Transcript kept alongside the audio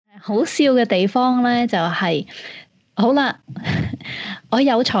好笑嘅地方咧就係、好啦，我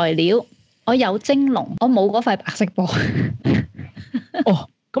有材料，我有蒸籠，我冇嗰塊白色波。哦，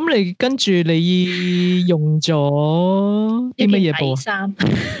咁你跟住你用咗啲乜嘢布啊？衫。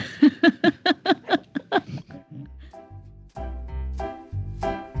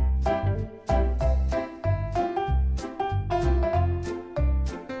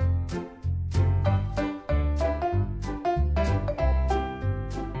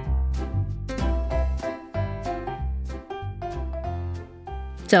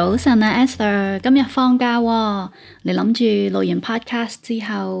早晨啊 Esther，今日放假喎，你諗住錄完 podcast 之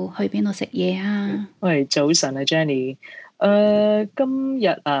後去邊度食嘢啊？喂，早晨啊 Jenny，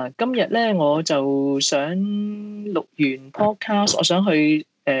今日咧我就想錄完 podcast，我想去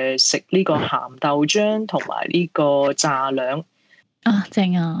食呢個鹹豆漿同埋呢個炸兩。啊，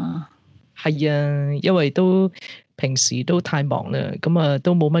正啊！係啊，因為都平時都太忙啦，咁啊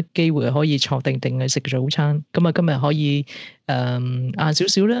都冇乜機會可以坐定定去食早餐。咁啊今日可以晏少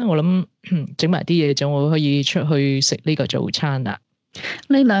少啦，我諗整埋啲嘢就我可以出去食呢個早餐啦。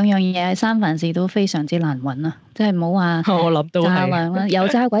呢兩樣嘢喺三藩市都非常之難揾啊，即係唔好話我諗都炸兩啦，係油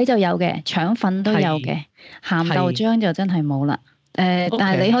炸鬼就有嘅，腸粉都有嘅，鹹豆漿就真係冇啦。但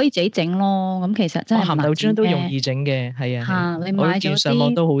係你可以自己整咯。咁其實真係鹹豆漿都容易整嘅，係啊。你買咗上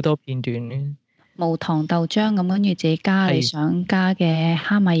網都好多片段嘅。無糖豆漿咁，跟住自己加你想加嘅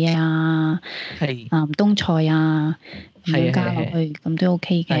蝦米啊、冬菜啊，咁加落去，咁都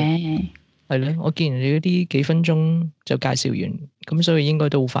OK 嘅。係咯，我見人哋嗰啲幾分鐘就介紹完，咁所以應該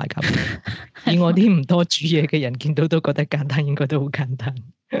都好快㗎。以我啲唔多煮嘢嘅人見到都覺得簡單，應該都好簡單。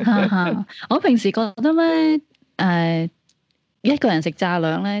我平時覺得咧，一個人食炸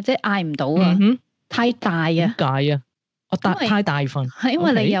兩咧，即係嗌唔到啊，太大啊。點解啊？太大份。係因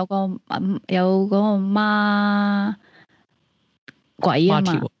為你有嗰個孖鬼啊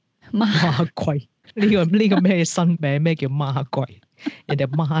嘛。孖鬼呢個咩新名？咩叫孖鬼？人哋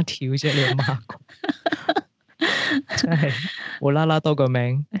孖條啫，你孖鬼，真係無啦啦多個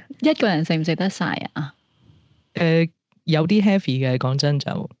名。一個人食唔食得晒啊？有啲 heavy 嘅，講真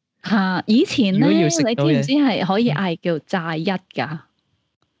就以前咧，你知唔知係可以嗌叫炸一㗎？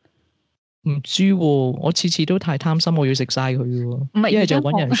唔知喎，我次次都太貪心，我要食晒佢喎。一係就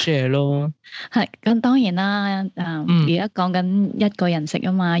揾人 share 咯。係咁，當然啦。而家講緊一個人食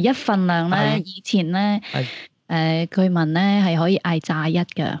啊嘛，一份量咧，以前咧，據聞咧係可以嗌炸一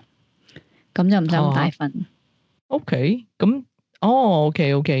㗎，咁就唔使咁大份。OK，咁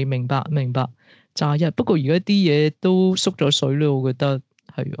OK，明白。炸一，不過而家啲嘢都縮咗水咯，我覺得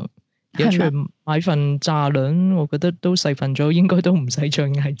係啊。而家出去買份炸兩，我覺得都細份咗，應該都唔使再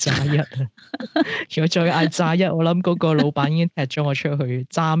嗌炸一啊。如果再嗌炸一，我諗嗰個老闆已經踢咗我出去。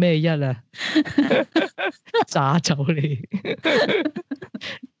炸咩一啊？炸走你，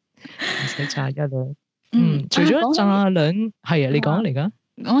唔使炸一啦。除咗炸兩，係啊，你講嚟㗎。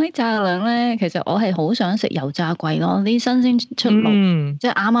講起炸兩咧，其實我係好想食油炸鬼咯，啲新鮮出爐，即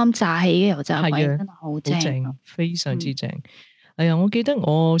係啱啱炸起嘅油炸鬼，真係好正，非常之正。係啊，我記得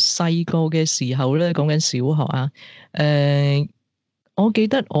我細個嘅時候咧，講緊小學啊，我記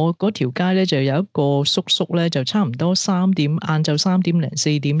得我嗰條街咧就有一個叔叔咧，就差唔多晏晝3點零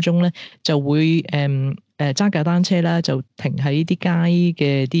4點鐘咧，就會揸架單車啦，就停喺啲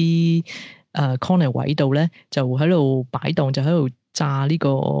街嘅啲corner 位度咧，就喺度擺檔，就喺度炸呢個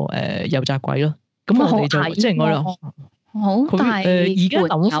油炸鬼咯。咁我哋就即係我哋好大，而家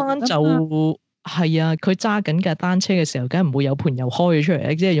諗翻就。係啊，佢揸緊架單車嘅時候，梗係唔會有盤油開咗出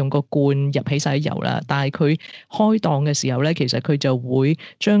嚟，即係用個罐入起晒啲油啦。但係佢開檔嘅時候咧，其實佢就會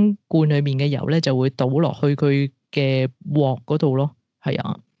將罐裏面嘅油咧，就會倒落去佢嘅鑊嗰度咯。係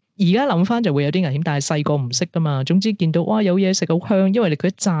啊，而家諗翻就會有啲危險，但係細個唔識噶嘛。總之見到哇有嘢食好香，因為佢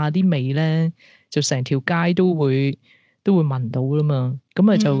一炸啲味咧，就成條街都會聞到啦嘛。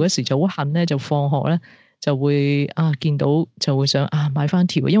咁啊就嗰時就好恨咧，就放學咧就會見到就會想買翻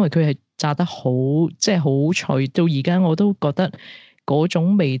條，因為佢係炸得好，即係好脆，到而家我都覺得嗰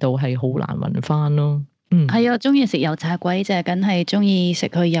種味道係好難聞翻咯。係啊，中意食油炸鬼就係梗係中意食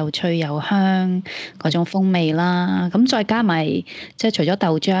佢又脆又香嗰種風味啦。咁再加埋即係除咗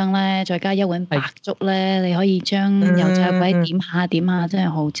豆漿咧，再加一碗白粥咧，你可以將油炸鬼點下，真係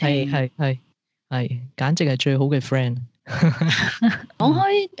好正。係，簡直係最好嘅 friend。講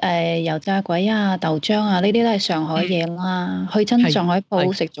開油炸鬼啊、豆漿啊，呢啲都係上海嘢啦。去親上海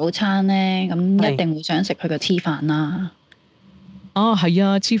鋪食早餐咧，咁一定會想食佢個黐飯啦。係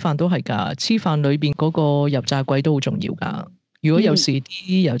啊，黐飯都係㗎，黐飯裏邊嗰個油炸鬼都好重要㗎。如果有時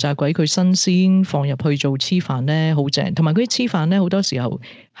啲油炸鬼佢新鮮放入去做黐飯咧，好正。同埋嗰啲黐飯咧，好多時候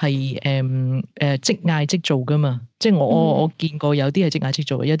係即嗌即做噶嘛。即係我見過有啲係即嗌即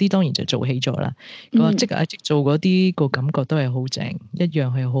做，有啲當然就做起咗啦。個即嗌即做嗰啲個感覺都係好正，一樣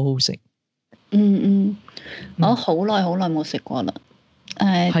係好好食。我好耐冇食過啦。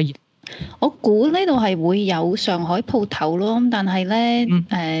係。我估呢度係會有上海鋪頭咯，但係咧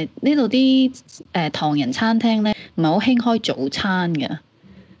呢度啲唐人餐廳咧唔係好興開早餐嘅。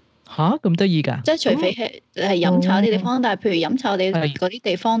吓，咁得意㗎？即係除非係飲茶啲地方，但係譬如飲茶啲嗰啲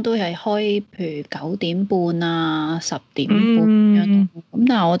地方都係開，譬如9點半啊、10點半咁樣。咁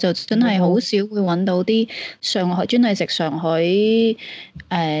但係我就真係好少會揾到啲上海專係食上海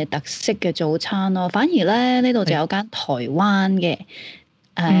特色嘅早餐咯。反而咧呢度就有間台灣嘅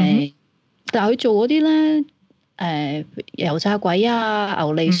但係佢做嗰啲咧油炸鬼啊、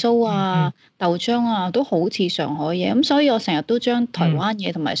牛脷酥啊、豆漿啊，都好似上海嘢。咁所以我成日都將台灣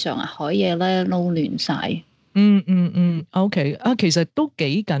嘢同埋上海嘢咧撈亂晒。OK 啊，其實都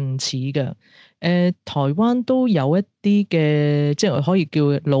幾近似㗎。台灣都有一啲嘅，即係可以叫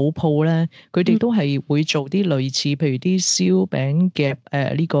老鋪咧，佢哋都係會做啲類似，譬如啲燒餅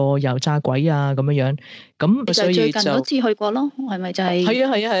夾呢個油炸鬼啊咁樣樣。咁所以最近嗰次去過咯，係咪就係？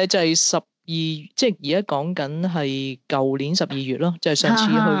係啊，就係12，即係而家講緊係舊年12月咯，就係上次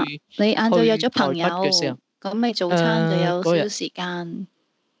去。你晏晝約咗朋友嘅時候，咁你早餐就有少少時間。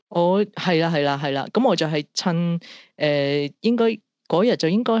我係啦，咁我就係趁應該嗰日就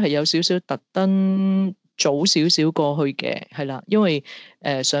應該係有少少特登早少少過去嘅，係啦，因為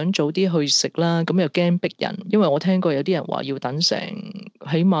想早啲去食啦，咁又驚逼人，因為我聽過有啲人話要等成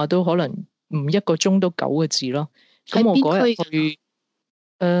起碼都可能唔1個鐘都9個字咯。咁我嗰日去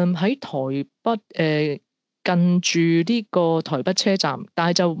喺台北近住呢個台北車站，但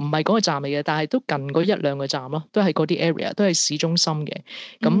係就唔係嗰個站嚟嘅，但係都近嗰1、2個站咯，都係嗰啲 area，都係市中心嘅。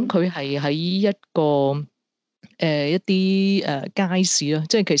咁佢係喺一個一啲街市咯，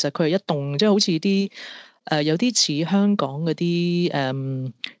即係其實佢係一棟，即係好似啲有啲似香港嗰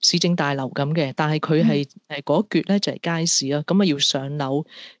啲市政大樓咁嘅，但係佢係嗰橛咧就係街市啦。咁啊要上樓，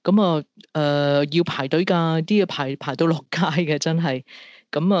咁啊要排隊㗎，啲要排到落街嘅，真係。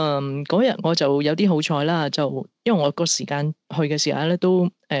咁嗰日我就有啲好彩啦，就因為我個時間去嘅時候咧都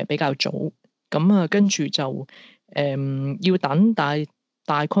比較早，咁啊跟住就要等，但係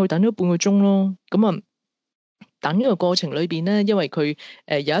大概等咗半個鐘咯。咁啊等呢個過程裏邊咧，因為佢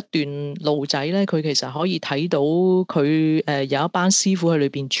有一段路仔咧，佢其實可以睇到佢有一班師傅喺裏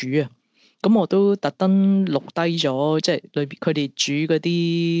邊煮啊。咁我都特登錄低咗，即係裏邊佢哋煮嗰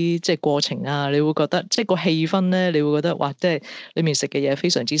啲即係過程啊，你會覺得即係個氣氛咧，你會覺得哇，即係裏面食嘅嘢非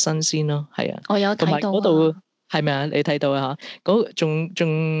常之新鮮咯，係啊。我有睇到。同埋嗰度係咪啊？你睇到啊嚇？仲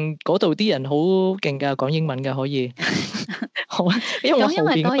嗰度啲人好勁㗎，講英文㗎可以。因為我後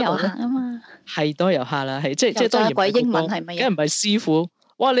邊多遊客啊嘛。係多遊客啦，係即係當然。鬼英文係咪？梗係唔係師傅？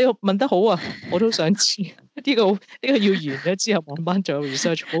哇！你問得好啊，我都想知呢個要完咗之後慢慢做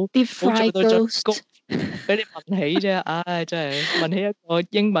research， 好做到進攻俾你問起啫。唉，真係問起一個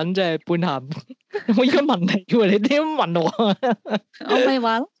英文真係半鹹。我應該問你喎，你點問我啊？我咪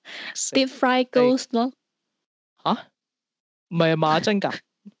話咯 ，deep fried ghost 咯。吓？唔係馬真㗎？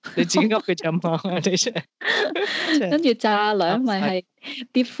你自己噏嘅啫嘛？你真跟住炸兩咪係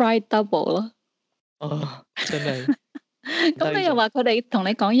deep fried double 咯。哦，真係。咁你又話佢哋同你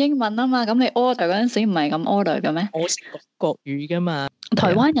講英文啊嘛？咁你 order 嗰陣時唔係咁 order 嘅咩？我識講國語噶嘛。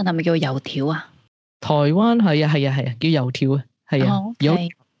台灣人係咪叫油條啊？台灣係啊，叫油條啊，係啊。有。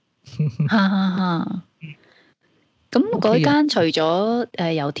咁嗰間除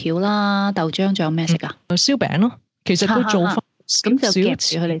咗油條啦、豆漿，仲有咩食啊？燒餅咯，其實都做翻咁就夾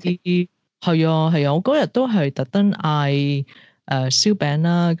住佢哋啲。係啊，我嗰日都係特登嗌燒餅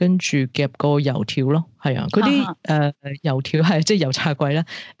啦，跟住夾個油條咯，係啊，嗰啲油條係即係油炸鬼啦，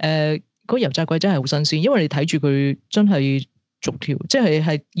嗰油炸鬼真係好新鮮，因為你睇住佢真係逐條，即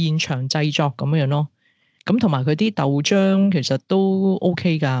係現場製作咁樣咯。咁同埋佢啲豆漿其實都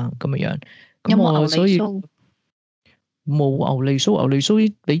OK 噶，咁樣。咁我所以冇牛脷酥，牛脷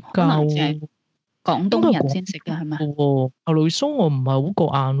酥比較廣東人先食㗎係咪？牛脷酥我唔係好過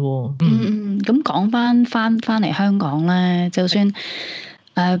眼喎。咁講翻嚟香港咧，就算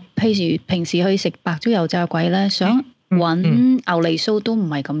譬如平時去食白粥油炸鬼咧，想揾牛脷酥都唔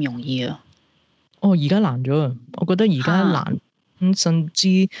係咁容易啊。哦，而家難咗啊！我覺得而家難，甚至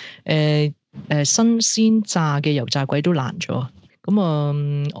新鮮炸嘅油炸鬼都難咗。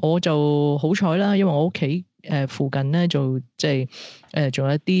咁我就好彩啦，因為我屋企附近咧就即係仲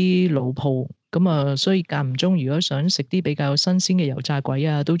有一啲老鋪。咁所以間唔中如果想食啲比較新鮮嘅油炸鬼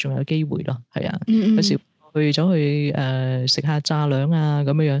啊，都仲有機會咯，係啊，有時去食下炸兩啊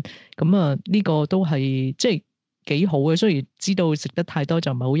咁樣樣，咁啊呢個都係即係幾好嘅。雖然知道食得太多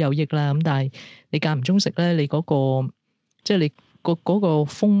就唔係好有益啦，咁但係你間唔中食咧，你嗰個即係你嗰個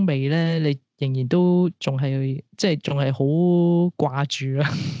風味咧，你仍然都仲係即係仲係好掛住啦。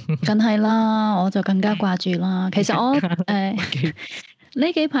梗係啦，我就更加掛住啦。其實我呢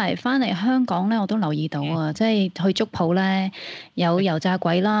幾排翻嚟香港咧，我都留意到啊，即係去粥鋪咧有油炸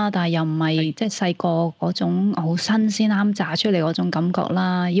鬼啦，但係又唔係即係細個嗰種好新鮮啱炸出嚟嗰種感覺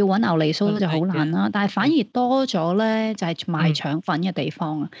啦。要揾牛脷酥就好難啦，但係反而多咗咧就係賣腸粉嘅地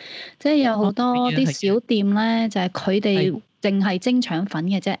方啊，即係有好多啲小店咧就係佢哋淨係蒸腸粉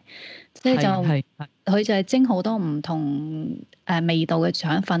嘅啫，即係就佢就係蒸好多唔同味道嘅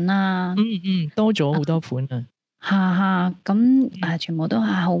腸粉啦。多咗好多款啊！咁全部都係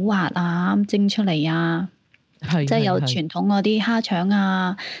好滑啊，啱蒸出嚟啊，即係有傳統嗰啲蝦腸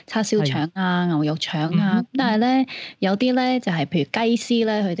啊、叉燒腸啊、牛肉腸啊。但係咧有啲咧就係譬如雞絲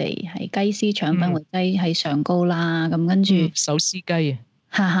咧，佢哋係雞絲腸粉會雞喺上高啦，咁跟住手撕雞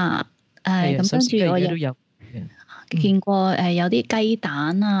啊，咁跟住我都有見過有啲雞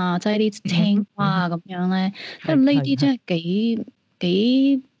蛋啊，即係啲青瓜啊咁樣咧，因為呢啲真係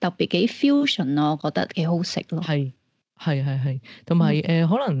幾特別幾 fusion 啊，我覺得幾好食咯。係，同埋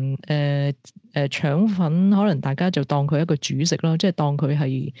可能腸粉可能大家就當佢一個主食咯，即係當佢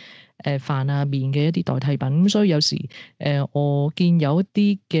係飯啊麵嘅一啲代替品。咁所以有時我見有一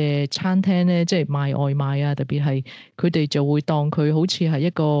啲嘅餐廳咧，即係賣外賣啊，特別係佢哋就會當佢好似係一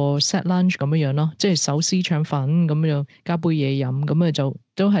個 set lunch 咁樣樣咯，即係手撕腸粉咁樣加杯嘢飲，咁啊就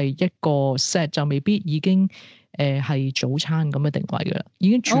都係一個 set，就未必已經係早餐咁嘅定位噶啦，已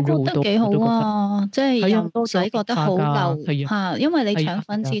經轉咗好多。我覺得幾好啊，即係又唔使覺得好油嚇，因為你腸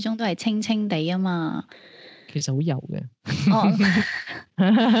粉始終都係清清地啊嘛。其實好油嘅。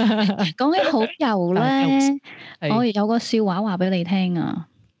講起好油咧，我有個笑話話俾你聽啊。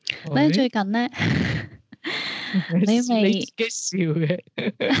咧最近咧，你未自己笑嘅，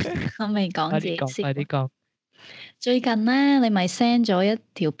我未講自己笑。快啲講。最近咧，你咪 send 咗一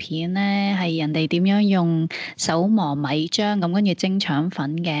條片咧，係人哋點樣用手磨米漿咁跟住蒸腸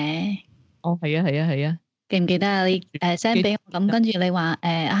粉嘅。哦，係啊。記唔記得啊？你send 俾我，咁跟住你話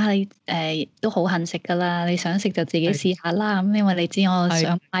你都好恨食噶啦，你想食就自己試下啦。咁因為你知我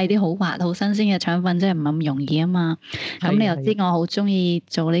想買啲好滑、好新鮮嘅腸粉，真係唔係咁容易啊嘛。咁你又知我好中意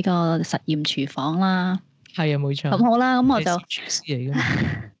做呢個實驗廚房啦。係啊，冇錯。咁好啦，咁我就廚師嚟㗎。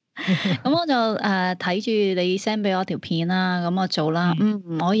咁我就睇住你 send 俾我條片啦，咁我做啦。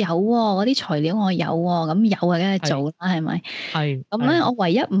我有喎，嗰啲材料我有喎，咁有啊，梗係做啦，係咪？係。咁咧，我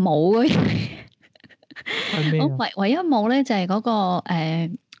唯一冇嘅。我唯一冇咧就係嗰個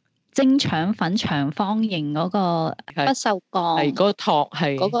蒸腸粉長方形嗰個不鏽鋼，係嗰個托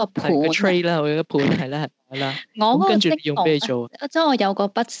係嗰個盤 tray 啦，佢個盤係啦。我嗰個跟住用咩做？即係我有個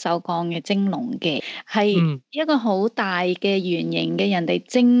不鏽鋼嘅蒸籠嘅，係一個好大嘅圓形嘅，人哋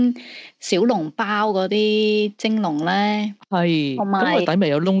蒸小籠包嗰啲蒸籠咧。係，咁個底咪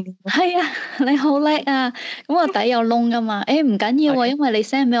有窿？係啊，你好叻啊！咁個底有窿噶嘛？唔緊要喎，因為你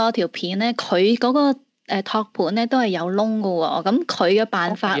send 俾我條片咧，佢嗰個托盤咧都係有窿噶喎。咁佢嘅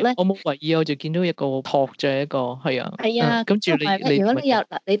辦法咧，我冇懷疑，我就見到一個托咗一個，係啊。係啊，跟住如果你有嗱，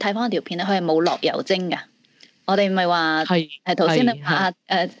你睇翻條片咧，佢係冇落油蒸噶。我哋咪話頭先你話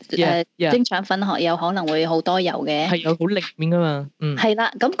蒸腸粉有可能會好多油嘅，係有好lig面噶嘛。係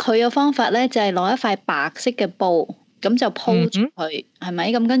啦，咁佢嘅方法咧就係攞一塊白色嘅布，咁就鋪住佢，係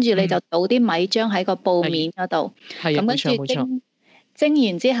咪？咁跟住你就倒啲米漿喺個布面嗰度，咁跟住蒸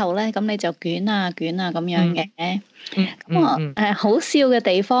完之後咧，咁你就捲啊捲啊咁樣嘅。咁我好笑嘅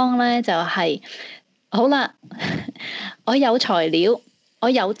地方咧就係，好啦，我有材料，我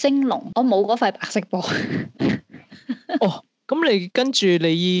有蒸籠，我冇嗰塊白色布。哦，咁你跟住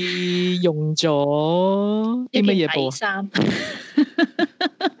你用咗啲乜嘢布？底衫。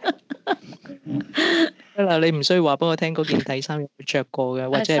得啦，你唔需要話俾我聽嗰件底衫有冇着過嘅，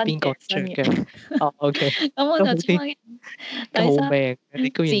或者係邊個着嘅。哦，OK。咁我就穿都好命，你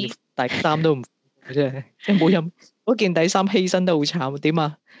居然連底衫都唔真係，即係冇飲嗰件底衫犧牲得好慘，點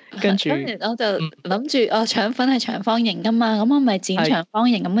啊？跟住我就諗住腸粉係長方形噶嘛，咁我咪剪長方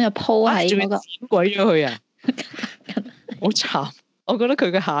形咁就鋪喺嗰個。剪鬼咗佢啊！好慘，我覺得佢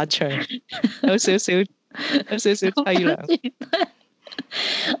嘅下場有少少淒涼。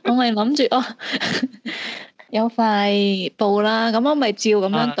我咪諗住有塊布啦，咁我咪照咁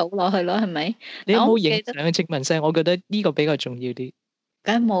樣倒落去咯，係咪？你有冇影相嘅請問聲？我覺得呢個比較重要啲。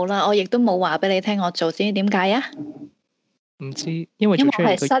梗係冇啦，我亦都冇話俾你聽我做先，點解啊？唔知，因為我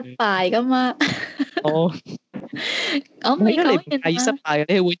係失敗噶嘛。我唔係因為你唔介意失敗嘅，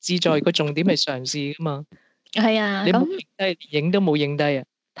你係會志在個重點係嘗試噶嘛。係啊，你冇咁影低，連影都冇影低啊！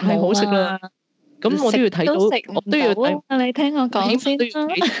太可冇惜啦。啊，咁我都要睇到，食都食我都要睇，唔到啊！你聽我起講先碼都要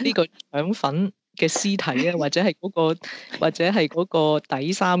啦。睇到呢個腸粉嘅屍體啊，或者係嗰個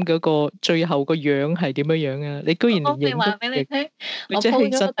底衫嗰個最後個樣係點樣樣啊？你居然我咪連影都話俾你影，聽，佢即係我鋪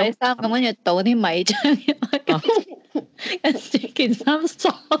咗犧牲咗個底衫，咁跟住倒啲米漿入去，啊！跟住件衫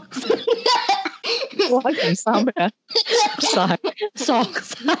索哇！件衫咩啊？濕晒，索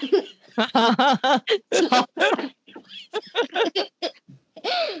晒，索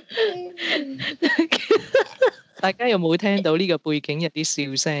大家有冇聽到呢個背景有啲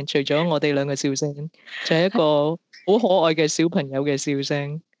笑聲？除咗我哋兩個笑聲，仲有一個好可愛嘅小朋友嘅笑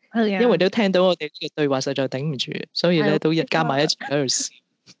聲。係啊，因為都聽到我哋呢個對話實在頂唔住，所以咧都一加埋一齊喺度笑。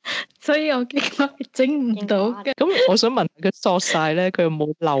所以我驚我整唔到嘅。咁我想問佢索晒咧，佢有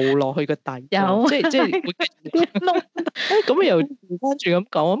冇漏落去個底㗎？有即係會繼續窿。咁又調翻轉咁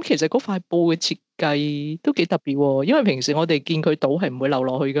講，咁其實嗰塊布嘅設計都幾特別喎。因為平時我哋見佢倒係唔會漏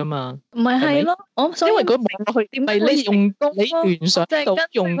落去噶嘛，唔係係咪？係咯，我所以因為佢冇落去，點解會唔係你用你成功咯？聯想到就係跟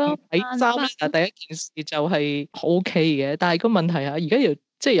用佢個底衫咧，辦法。嗱第一件事就係 OK 嘅，但係個問題係而家又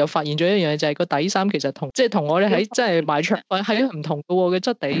即係又發現咗一樣嘢，就係個底衫其實同我哋喺即係買腸粉係唔同嘅喎，嘅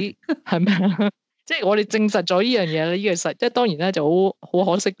質地係咪啊？即係我哋證實咗呢樣嘢啦，呢個實即係當然咧就好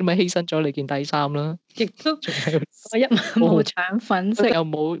可惜咁樣犧牲咗你件底衫啦，亦都仲喺度我一晚冇腸粉食。又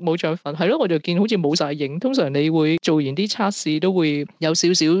冇腸粉，係咯，我就見好似冇晒影。通常你會做完啲測試都會有少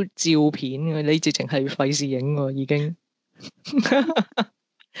少照片嘅，你直情係費事影喎，已經。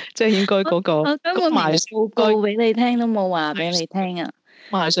即係應該嗰個我根本連報告俾你聽都冇話俾你聽啊！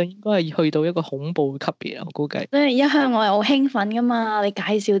賣相應該係去到一個恐怖級別啊，我估計。即係一向我係好興奮噶嘛，你介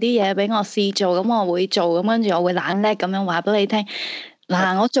紹啲嘢俾我試做，咁我會做，咁跟住我會懶叻咁樣話俾你聽。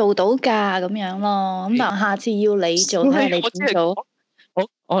嗱，我做到㗎咁樣咯，咁但下次要你做，睇下你點做。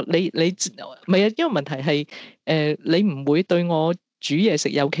你唔係啊，因為問題係你唔會對我煮嘢食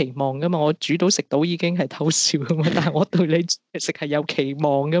有期望噶嘛，我煮到食到已經係偷笑噶嘛，但係我對你煮嘢食係有期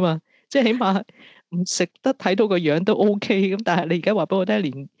望噶嘛，即係起碼唔食得睇到個樣都 OK 咁，但係你而家話俾我聽，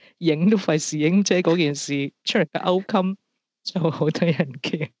連影都費事影，即係嗰件事出嚟嘅 outcome 就好得人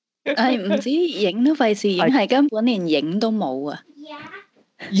驚。係唔止影都費事影，係根本連影都冇啊！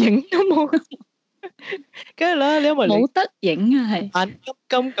影都冇，梗係啦，你因為冇得影啊，係眼金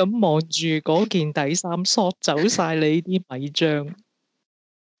金咁望住嗰件底衫，索走晒你啲米漿。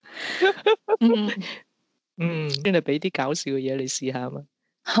先嚟俾啲搞笑嘅嘢你試下嘛。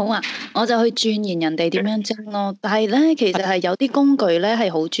好啊，我就去鑽研人哋點樣蒸咯。但係咧，其實係有啲工具咧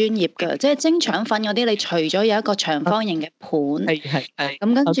係好專業㗎，即係蒸腸粉嗰啲，你除咗有一個長方形嘅盤，係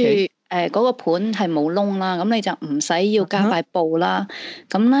咁跟住，OK，嗰個盤係冇窿啦，咁你就唔使要加塊布啦。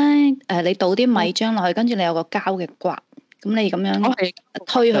咁咧你倒啲米漿落去，跟住你有個膠嘅刮，咁你咁樣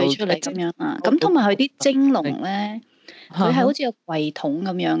推佢出嚟咁樣啊。咁同埋佢啲蒸籠咧。佢係好似個櫃桶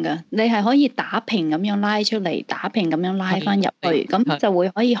咁樣嘅，你係可以打平咁樣拉出嚟，打平咁樣拉翻入去，咁就會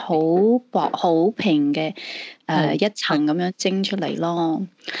可以好薄好平嘅一層咁樣蒸出嚟咯。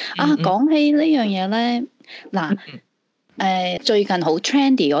啊，講起呢樣嘢咧，嗱最近好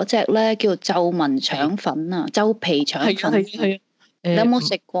trendy 嗰隻咧叫皺紋腸粉啊，皺皮腸粉。係啊。你有冇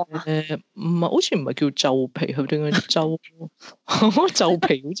食過啊？唔係，好似唔係叫皺皮，佢點解皺？皺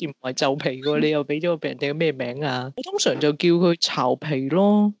皮好似唔係皺皮喎，你又俾咗俾人哋咩名啊？我通常就叫佢巢皮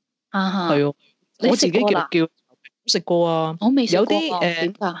咯。係啊，我自己叫食過啊。我未食過。有啲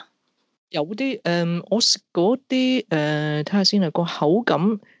點㗎？有啲我食嗰啲睇下先啊，個口感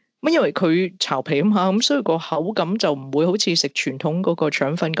乜，因為佢巢皮啊嘛，咁所以個口感就唔會好似食傳統嗰個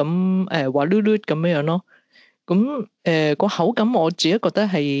腸粉咁滑捋捋咁樣咯。咁個口感我自己覺得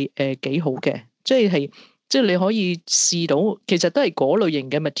係幾好嘅，即係你可以試到，其實都係嗰類型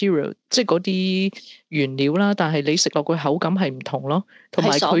嘅 material，即係嗰啲原料啦。但係你食落個口感係唔同咯，同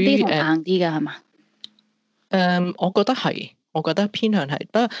埋佢啲同硬啲㗎係嘛？我覺得偏向係，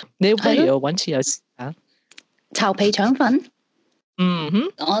不如揾次又試下巢皮腸粉。嗯哼，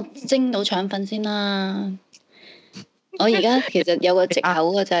我蒸到腸粉先啦。我而家其實有個藉口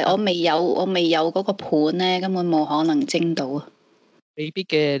嘅就係我未有嗰個盤咧，根本冇可能蒸到啊。未必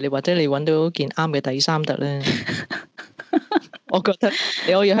嘅，你或者你揾到件啱嘅底衫得咧。我覺得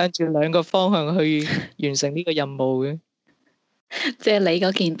你可以向住兩個方向去完成呢個任務嘅。即係你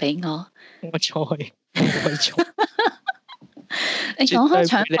嗰件俾我。我錯，我錯。你講開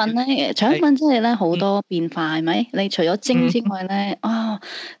腸粉咧，腸粉真係咧好多變化係咪？你除咗蒸之外咧，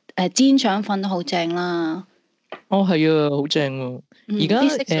煎腸粉都好正啦。哦，係啊，好正喎！而家啲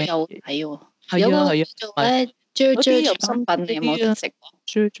色素又好睇喎。係啊，係啊，做咧啫腸粉，你有冇食過？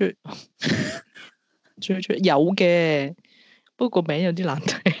啫有嘅，不過名有啲難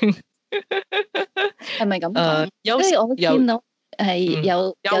聽。係咪咁講？有跟住我有見到係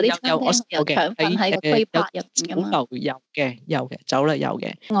有啲餐有，我廳有有嘅腸粉喺個喺龜扒入邊噶嘛。酒樓有嘅，酒樓有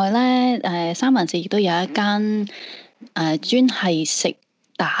嘅。另外咧，三藩市亦都有一間專係食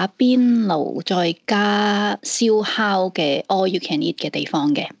打邊爐再加燒烤嘅 all you can eat 嘅地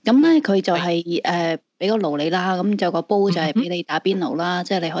方嘅。咁咧佢就係俾個爐你啦，咁就個煲就係俾你打邊爐啦，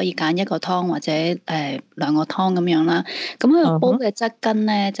即係你可以揀一個湯或者兩個湯咁樣啦。咁佢個煲嘅側根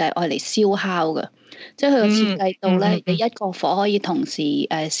咧就係愛嚟燒烤嘅，即係佢個設計到咧，你一個火可以同時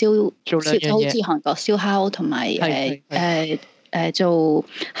燒就好似韓國燒烤同埋做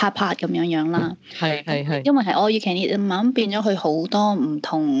蝦拍咁樣啦。係。因為係 all you can eat 啊嘛，咁變咗佢好多唔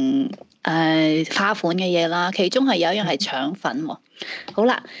同花款嘅嘢啦，其中係有一樣係腸粉喎。好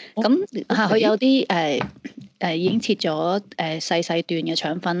啦，咁佢有啲已經切咗細細段嘅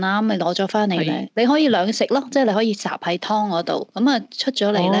腸粉啦，咁你攞咗翻嚟咧，你可以兩食咯，即係你可以烚喺湯嗰度，咁啊出咗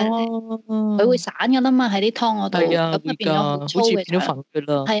嚟咧，佢會散噶啦嘛喺啲湯嗰度，咁就變咗好粗嘅腸，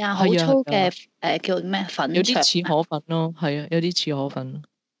係啊，好粗嘅叫咩粉腸，有啲似河粉咯，係啊，有啲似河粉，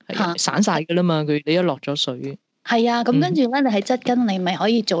係散晒噶啦嘛，佢你一落咗水，係啊，咁跟住咧，你喺側根你咪可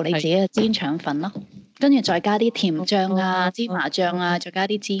以做你自己嘅煎腸粉咯，跟住再加啲甜醬啊、芝麻醬啊，再加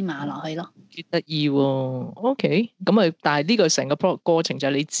啲芝麻落去咯。幾得意喎 ，OK，咁啊，但係呢個成個過程就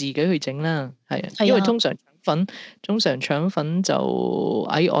係你自己去整啦，係啊，因為通常腸粉就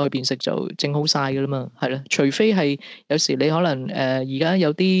喺外邊食就整好晒噶啦嘛，係啦，除非係有時你可能而家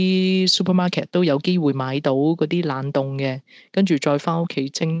有啲 supermarket 都有機會買到嗰啲冷凍嘅，跟住再翻屋企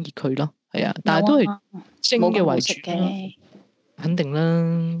蒸熱佢咯，係啊，但係都係蒸嘅為主嘅，肯定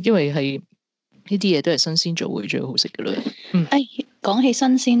啦，因為係呢啲嘢都係新鮮做會最好食噶啦。講起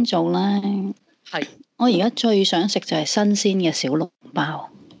新鮮做咧，係我而家最想食就係新鮮嘅小籠包。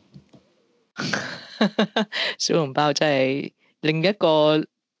小籠包真係另一個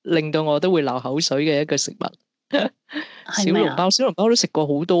令到我都會流口水嘅一個食物。小籠包都食過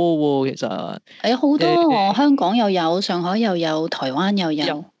好多喎，其實係好多，香港又有，上海又有，台灣又有。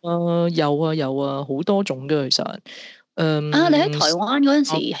有啊，好多種嘅其實。你喺台灣嗰陣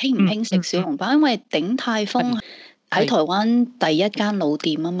時興唔興食小籠包？因為鼎泰豐喺台灣第一間老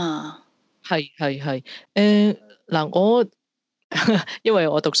店啊嘛。係。嗱我。因為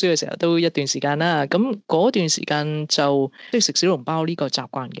我讀書嘅時候都一段時間啦，咁嗰段時間就即係食小籠包呢個習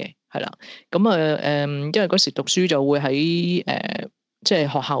慣嘅，係啦。咁因為嗰時讀書就會喺即係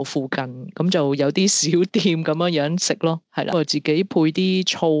學校附近，咁就有啲小店咁樣食咯，係啦。我自己配啲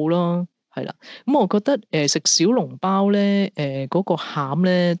醋咯，係啦。咁我覺得食小籠包咧，嗰個餡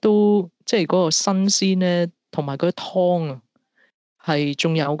咧都即係嗰個新鮮咧，同埋嗰啲湯啊，係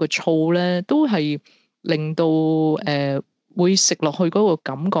仲有個醋咧，都係令到會食落去嗰個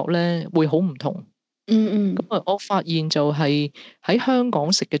感覺咧，會好唔同。咁啊，我發現就係喺香港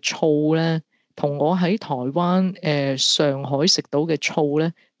食嘅醋咧，同我喺台灣上海食到嘅醋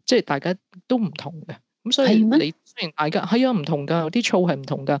咧，即係大家都唔同嘅。咁所以你雖然大家係啊唔同㗎，有啲醋係唔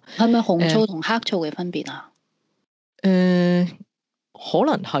同㗎。係咪紅醋同黑醋嘅分別啊？可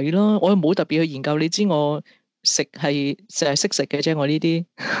能係咯，我又冇特別去研究。你知我食係就係識食嘅啫，我呢啲。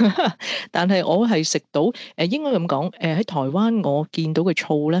但係我係食到應該咁講，喺台灣我見到嘅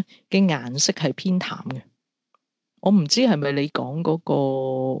醋咧嘅顏色係偏淡嘅。我唔知係咪你講嗰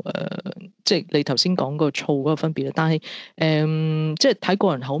個即係你頭先講個醋嗰個分別啦。但係即係睇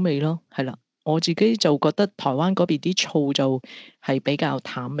個人口味咯，係啦。我自己就覺得台灣嗰邊啲醋就係比較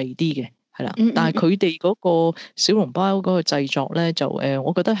淡味啲嘅。係啦，但係佢哋嗰個小籠包嗰個製作咧，就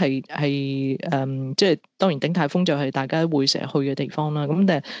我覺得係即係當然鼎泰豐就係大家會成日去嘅地方啦。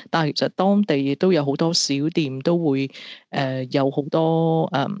咁但係其實當地亦都有好多小店都會有好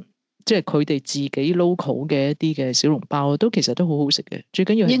多即係佢哋自己 local 嘅一啲嘅小籠包，都其實都好好食嘅。最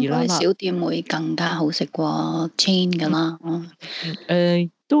緊要係熱辣辣。應該小店會更加好食過 chain 㗎啦。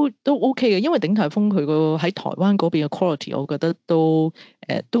都 OK 嘅，因為鼎泰豐佢個喺台灣嗰邊嘅 quality，我覺得都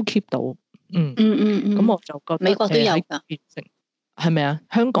keep 到。咁我就覺得美國都有㗎，係咪啊？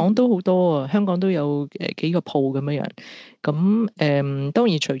香港都好多啊，香港都有幾個鋪咁樣樣。咁當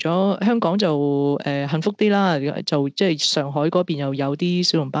然除咗香港就幸福啲啦，就即係上海嗰邊又有啲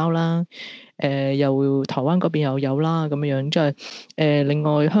小籠包啦，又台灣嗰邊又有啦咁樣樣。即係另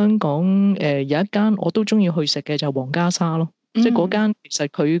外香港有一間我都中意去食嘅就係黃家沙咯。即係嗰間其實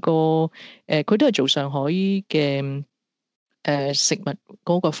佢佢都係做上海嘅食物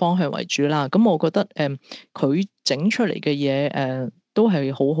嗰個方向為主啦。咁我覺得佢整出嚟嘅嘢都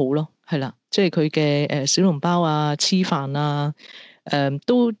係好好咯，係啦。即係佢嘅小籠包啊、黐飯啊，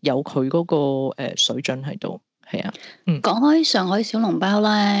都有佢嗰個水準喺度，係啊。講開上海小籠包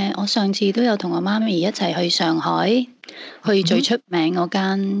咧，我上次都有同我媽咪一齊去上海，去最出名嗰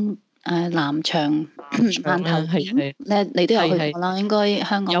間南翔饅頭店，你都有去過啦，應該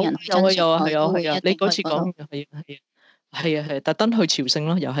香港人去珍有啊，寶都會一你定去嗰度。係，特登去朝聖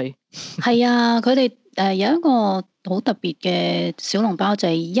咯，又係。係啊，佢哋有一個好特別嘅小籠包，就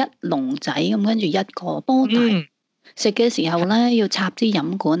係一籠仔咁，跟住一個波大。食嘅時候咧，要插支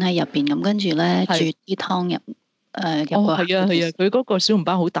飲管喺入邊咁，跟住咧啜啲湯入入個口。係啊，佢嗰個小籠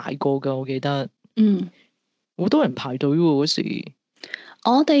包好大個㗎，我記得。好多人排隊喎嗰時。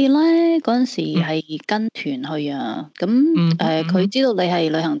我哋咧嗰陣時係跟團去啊，咁佢知道你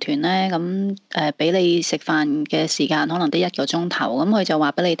係旅行團咧，咁俾你食飯嘅時間可能得1個鐘頭，咁佢就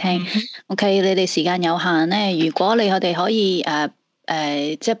話俾你聽，OK，你哋時間有限咧，如果佢哋可以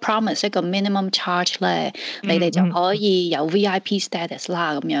即係 promise 一個 minimum charge 咧，你哋就可以有 VIP status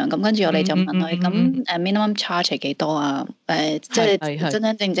啦咁樣。咁跟住我哋就問佢，咁minimum charge 係幾多啊？即係真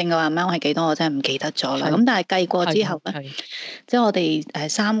真正正嘅amount係幾多？我真係唔記得咗啦。咁但係計過之後咧，即係我哋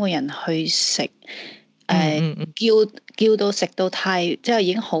3個人去食，叫到食到太即係已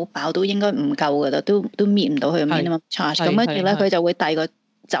經好飽，都應該唔夠㗎啦，都搣唔到佢嘅 minimum charge。咁跟住咧，佢就會遞個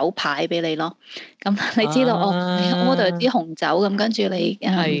酒牌俾你咯，咁你知道你 order 支紅酒，咁跟住你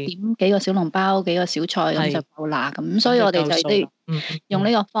點幾個小籠包、幾個小菜咁就夠啦。咁所以我哋就都用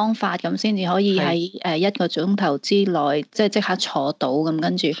呢個方法，咁先至可以喺1個鐘頭之內，即刻坐到咁，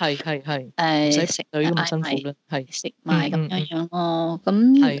跟住食咁辛苦啦，食埋咁樣咯。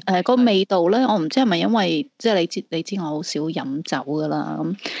咁個味道咧，我唔知係咪因為即係你知我好少飲酒噶啦，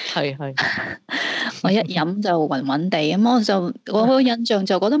咁我一飲就暈暈地，咁我個印象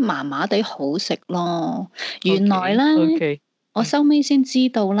就覺得麻麻地好食咯。原來咧，我收尾先知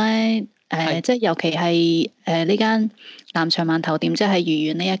道咧，即係尤其係呢間南翔饅頭店，即係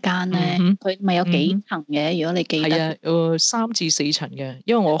愉園呢一間咧，佢咪有幾層嘅？如果你記得，係啊，3至4層嘅。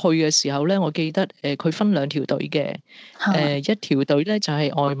因為我去嘅時候咧，我記得佢分2條隊嘅，一條隊咧就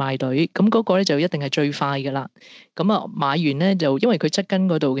係外賣隊，咁嗰個咧就一定係最快㗎啦。咁啊買完咧就因為佢側根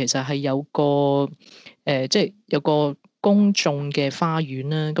嗰度其實係有個即係有個公眾嘅花園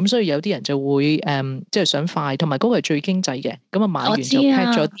啦，咁所以有啲人就會即係想快，同埋嗰個係最經濟嘅。咁啊買完就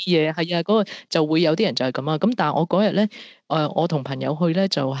pack 咗啲嘢，係啊，嗰個就會有啲人就係咁啊。咁但係我嗰日咧，我同朋友去咧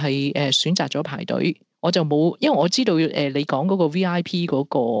就係選擇咗排隊，我就冇，因為我知道你講嗰個 VIP 嗰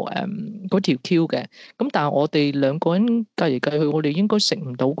個嗰條 queue 嘅。咁但係我哋2個人計嚟計去，我哋應該食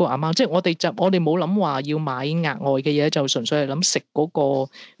唔到個amount，即係我哋冇諗話要買額外嘅嘢，就純粹係諗食嗰個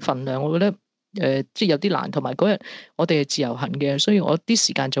份量。我覺得即係有啲難，同埋嗰日我哋係自由行嘅，所以我啲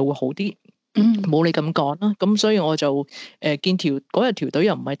時間就會好啲，冇你咁趕啦。咁所以我就見嗰日條隊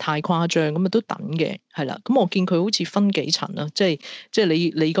又唔係太誇張，咁啊都等嘅，係啦。咁我見佢好似分幾層啦，即係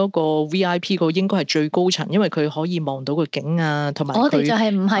你嗰個 VIP 個應該係最高層，因為佢可以望到個景啊，同埋我哋就係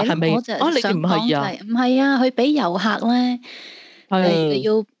唔係咯，我就想講就係唔係啊，佢俾遊客咧，你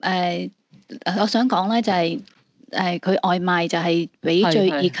要我想講咧就係。佢外賣就係俾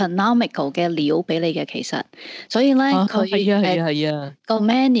最 economical 嘅料俾你嘅，其實，所以咧佢個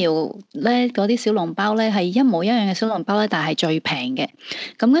menu 咧嗰啲小籠包咧係一模一樣嘅小籠包咧，但係最平嘅。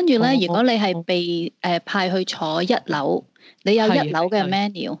咁跟住咧，如果你係被派去坐1樓，你有1樓嘅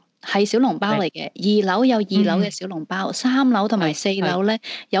menu 係小籠包嚟嘅，2樓有2樓嘅小籠包，3樓同埋4樓咧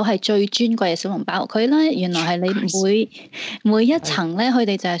又係最尊貴嘅小籠包。佢咧原來係你每一層咧，佢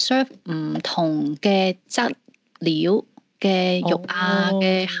哋就係 serve 唔同嘅質料嘅肉啊，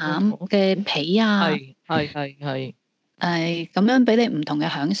嘅餡嘅皮啊，係咁樣俾你唔同嘅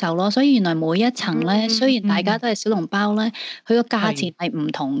享受咯。所以原來每一層咧，雖然大家都係小籠包咧，佢個價錢係唔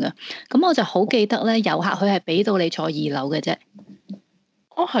同嘅。咁我就好記得咧，遊客佢係俾到你坐2樓嘅啫。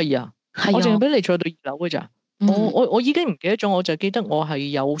係啊，我淨係俾你坐到2樓嘅咋。我已經唔記得咗，我就記得我係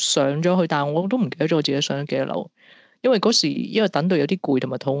有上咗去，但係我都唔記得咗我自己上咗幾多樓，因為嗰時因為等到有啲攰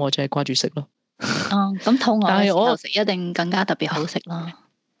同埋肚餓，就係掛住食咯。咁肚餓嘅時候食一定更加特別好食啦。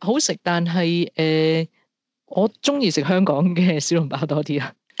好食，但係我中意食香港嘅小籠包多啲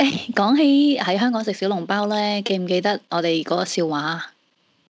啊。講起喺香港食小籠包咧，記唔記得我哋嗰個笑話？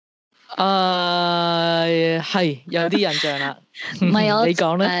係有啲印象啦。唔係我你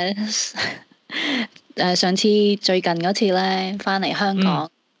講咧。上次最近嗰次咧，翻嚟香港，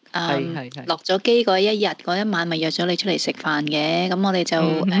落咗機嗰一晚，咪約咗你出嚟食飯嘅。咁我哋就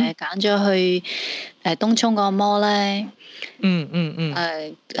揀咗去東涌個摩咧。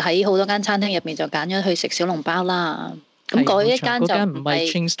喺好多間餐廳入面就揀咗去食小籠包啦。咁嗰一間就唔係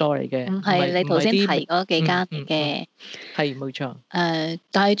chain store 嚟嘅，唔係你頭先提嗰幾間嚟嘅。係冇錯。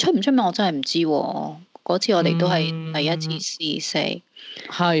但係出唔出名我真係唔知喎。嗰次我哋都係第一次試食。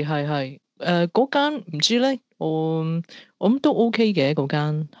係嗰間唔知咧，我諗都 OK 嘅嗰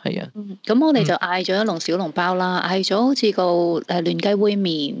間，係啊。咁我哋就嗌咗一籠小籠包啦，嗌咗好似個亂雞煨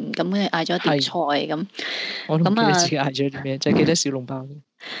麵咁，嗌咗碟菜咁。我都唔記得咁啊自己嗌咗啲咩，就係記得小籠包。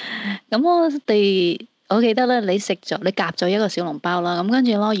咁我記得咧，你夾咗一個小籠包啦，咁跟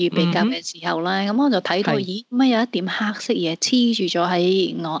住咯預備夾嘅時候咧，咁我就睇到，係咦，乜有一點黑色嘢黐住咗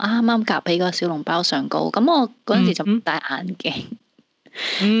喺我啱啱夾起個小籠包上高，咁我嗰陣時就戴眼鏡，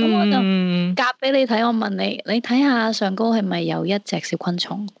咁我就夾俾你睇，我問你，你睇下上高係咪有一隻小昆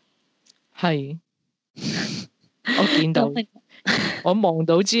蟲？係，我見到，我望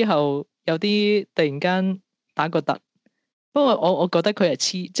到之後有啲突然間打個突，不過我覺得佢係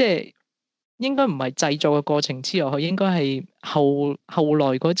黐，即係應該唔係製作嘅過程黐落去，應該係後來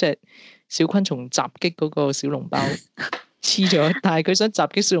嗰隻小昆蟲襲擊嗰個小籠包黐咗，但係佢想襲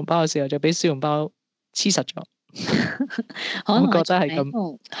擊小籠包嘅時候就俾小籠包黐實咗。可能我覺得係咁，喺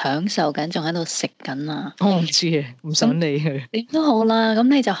度享受緊，仲喺度食緊啊！我唔知啊，唔想理佢。點都好啦，咁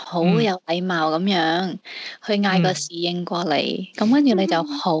你就好有禮貌咁樣去嗌個侍應過嚟，咁跟住你就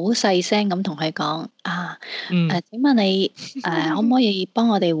好細聲咁同佢講啊，請問你可唔可以幫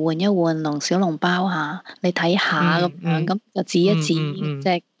我哋換一換籠小籠包啊？你睇下咁樣，咁就指一指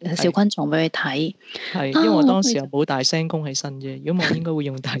隻小昆蟲俾佢睇。係，因為我當時又冇大聲公喺身啫，如果我應該會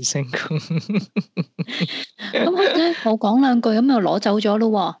用大聲公。咁佢咧冇講兩句，咁就攞走咗咯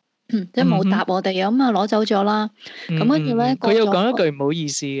喎，即係冇答我哋，咁啊攞走咗啦。咁跟住咧，佢又講一句唔好意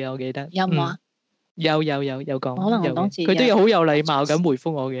思嘅，我記得。有冇啊？有講。可能我當時佢都有好有禮貌咁回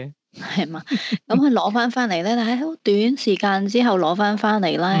覆我嘅。係嘛？咁佢攞翻嚟咧，喺好短時間之後攞翻嚟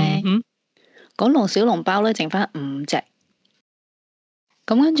咧，嗰籠小籠包咧剩翻5隻。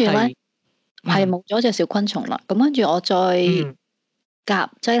咁跟住咧係冇咗隻小昆蟲啦。咁跟住我再夾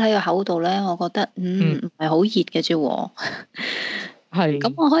擠喺個口度咧，我覺得唔係好熱嘅啫喎。係。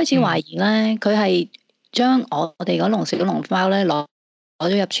咁我開始懷疑咧，佢係將我哋嗰籠小籠包咧攞咗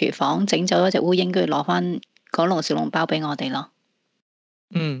入廚房，整走咗隻烏蠅，跟住攞翻嗰籠小籠包俾我哋咯。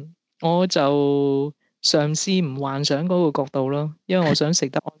我就嘗試唔幻想嗰個角度咯，因為我想食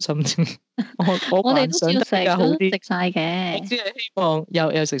得安心啲。我哋都想得比較好啲，食晒嘅。我只係希望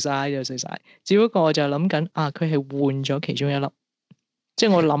又食晒，只不過我就諗緊佢係換咗其中一粒，即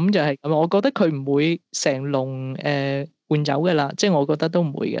係我諗就係咁。我覺得佢唔會成籠換走嘅啦，即係我覺得都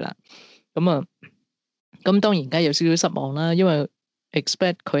唔會嘅啦。咁當然而家有少少失望啦，因為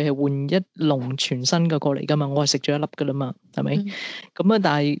expect 佢係換一籠全新嘅過嚟噶嘛，我係食咗一粒噶啦嘛，係咪？咁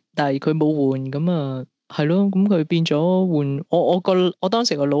但係佢冇換，咁係咯，咁佢變咗換我當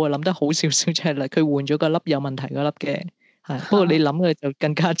時個腦諗得好少少，即係佢換咗個粒有問題嗰粒嘅，係。不過你諗嘅就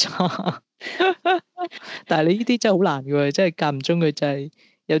更加差。但係你呢啲真係好難嘅，即係間唔中佢就係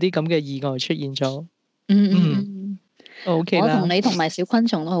有啲咁嘅意外出現咗。OK 啦。我同你同埋小昆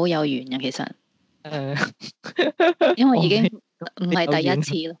蟲都好有緣嘅，其實。因為已經唔係第一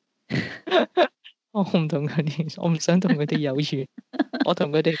次咯。我唔同佢哋，我唔想同佢哋有緣，我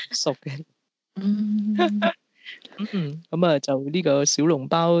同佢哋唔熟嘅。咁就呢個小籠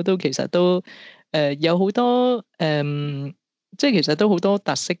包都其實都有好多即係其實都好多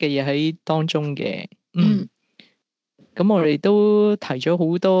特色嘅嘢喺當中嘅。咁我哋都提咗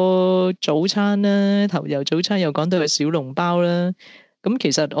好多早餐啦，由早餐又講到個小籠包啦。咁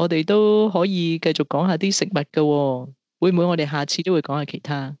其實我哋都可以繼續講下啲食物㗎，會唔會我哋下次都會講下其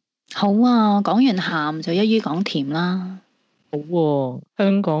他？好啊，講完鹹就一於講甜啦。好喎，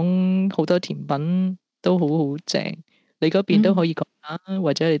香港好多甜品都好好正，你嗰邊都可以講下，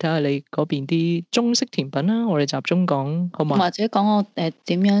或者你睇下你嗰邊啲中式甜品啦，我哋集中講好嘛？或者講我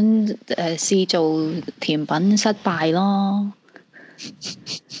點樣試做甜品失敗咯。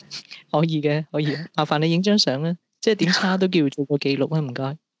可以嘅，可以，麻煩你影張相啦。即係點差都叫做個記錄啊，唔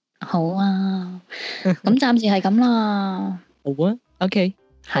該。好啊，咁暫時係咁啦。好啊 ，OK，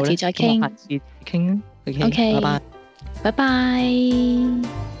下次再傾。下次傾啊 OK，拜拜。拜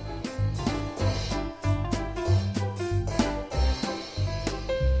拜。